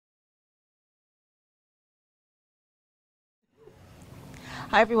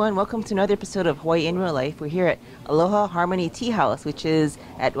Hi everyone, welcome to another episode of Hawaii in Real Life. We're here at Aloha Harmony Tea House, which is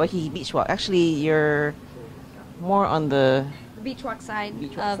at Waikiki Beach Walk. Actually, you're more on the Beach Walk side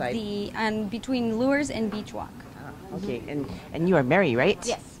side. Between Lures and Beach Walk. Okay, and you are Mary, right?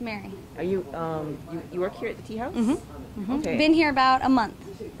 Yes, Mary. Are you you work here at the tea house? Okay. Been here about a month.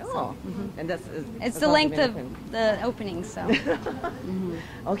 Oh, and that's It's the length of the opening, so.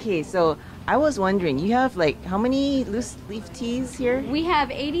 Okay, so I was wondering, you have like how many loose leaf teas here? We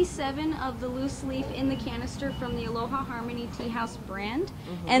have 87 of the loose leaf in the canister from the Aloha Harmony Tea House brand,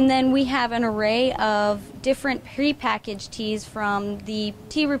 and then we have an array of different pre-packaged teas from the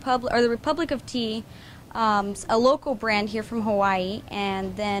Tea Republic or the Republic of Tea. A local brand here from Hawaii,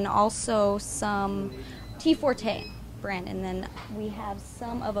 and then also some Tea Forte brand, and then we have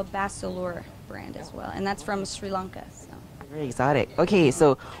some of a Basilur brand as well, and that's from Sri Lanka. So. Very exotic. Okay,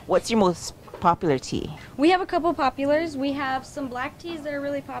 so what's your most popular tea? We have a couple populars. We have some black teas that are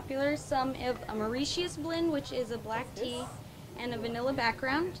really popular, some of a Mauritius blend, which is a black tea and a vanilla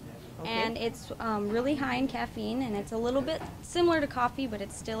background. Okay. And it's really high in caffeine, and it's a little bit similar to coffee, but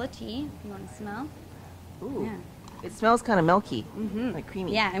it's still a tea, if you want to smell. Ooh. Yeah. It smells kind of milky, like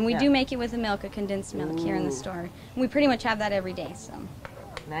creamy. Yeah, and we do make it with a milk, a condensed milk here in the store. And we pretty much have that every day, so.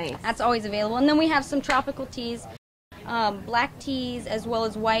 Nice. That's always available. And then we have some tropical teas, black teas, as well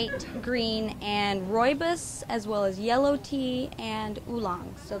as white, green, and rooibos, as well as yellow tea and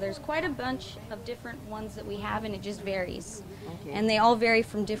oolong. So there's quite a bunch of different ones that we have, and it just varies. Okay. And they all vary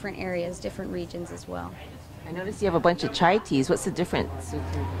from different areas, different regions as well. I noticed you have a bunch of chai teas. What's the difference?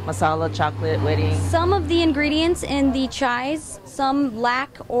 Masala, chocolate, wedding? Some of the ingredients in the chais, some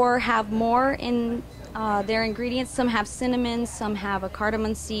lack or have more in their ingredients. Some have cinnamon, some have a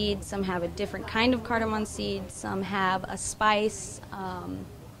cardamom seed, some have a different kind of cardamom seed, some have a spice. And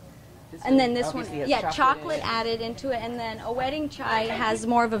then this one, chocolate added into it. And then a wedding chai has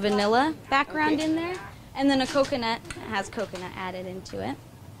more of a vanilla background in there. And then a coconut has coconut added into it.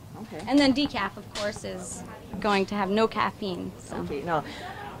 Okay. And then decaf, of course, is going to have no caffeine. So. Okay,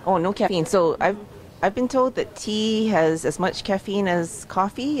 no caffeine. So I've been told that tea has as much caffeine as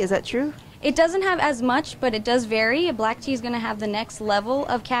coffee. Is that true? It doesn't have as much, but it does vary. A black tea is going to have the next level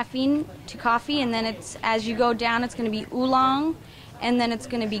of caffeine to coffee, and then it's as you go down, it's going to be oolong, and then it's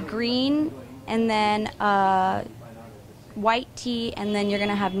going to be green, and then white tea, and then you're going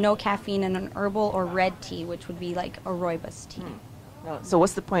to have no caffeine in an herbal or red tea, which would be like a rooibos tea. So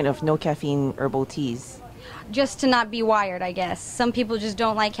what's the point of no caffeine herbal teas? Just to not be wired, I guess. Some people just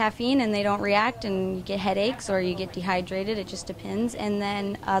don't like caffeine and they don't react, and you get headaches or you get dehydrated. It just depends. And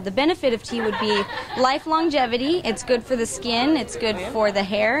then the benefit of tea would be life longevity. It's good for the skin, it's good for the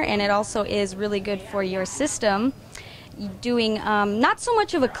hair, and it also is really good for your system. Doing not so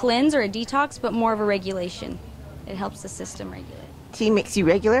much of a cleanse or a detox, but more of a regulation. It helps the system regulate. Tea makes you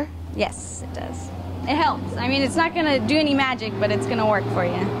regular? Yes, it does. It helps. I mean, it's not going to do any magic, but it's going to work for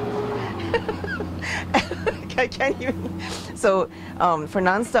you. So, for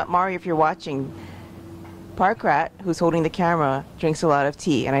Nonstop Mari, if you're watching, Park Rat, who's holding the camera, drinks a lot of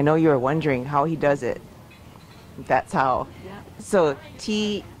tea, and I know you're wondering how he does it. That's how. Yeah. So,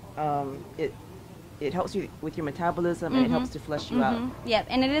 tea, it helps you with your metabolism, and it helps to flush you out. Yep,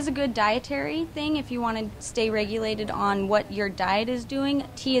 and it is a good dietary thing. If you want to stay regulated on what your diet is doing,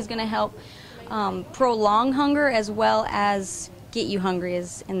 tea is going to help prolong hunger as well as get you hungry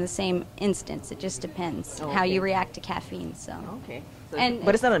is in the same instance. It just depends how you react to caffeine. So. Okay. So,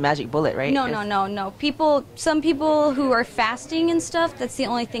 but it's not a magic bullet, right? No. Some people who are fasting and stuff, that's the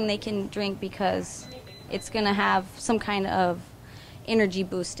only thing they can drink because it's going to have some kind of energy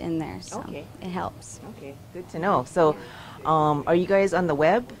boost in there. So it helps. Okay, good to know. So are you guys on the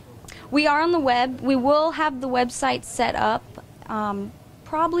web? We are on the web. We will have the website set up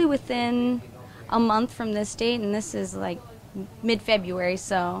probably within a month from this date, and this is like mid-February,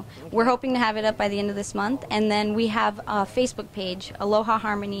 so we're hoping to have it up by the end of this month. And then we have a Facebook page, Aloha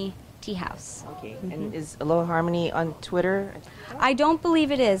Harmony Tea House. Okay, and is Aloha Harmony on Twitter? I don't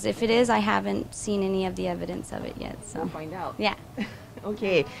believe it is. If it is, I haven't seen any of the evidence of it yet. So we'll find out. Yeah.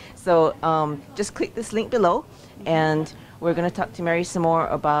 Okay, so just click this link below, and we're going to talk to Mary some more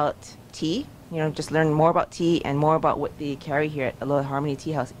about tea. You know, just learn more about tea and more about what they carry here at Aloha Harmony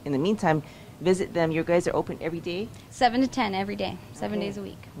Tea House. In the meantime, visit them. You guys are open every day? 7 to 10 every day, 7 days a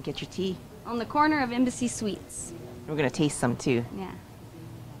week. And get your tea. On the corner of Embassy Suites. We're going to taste some too. Yeah.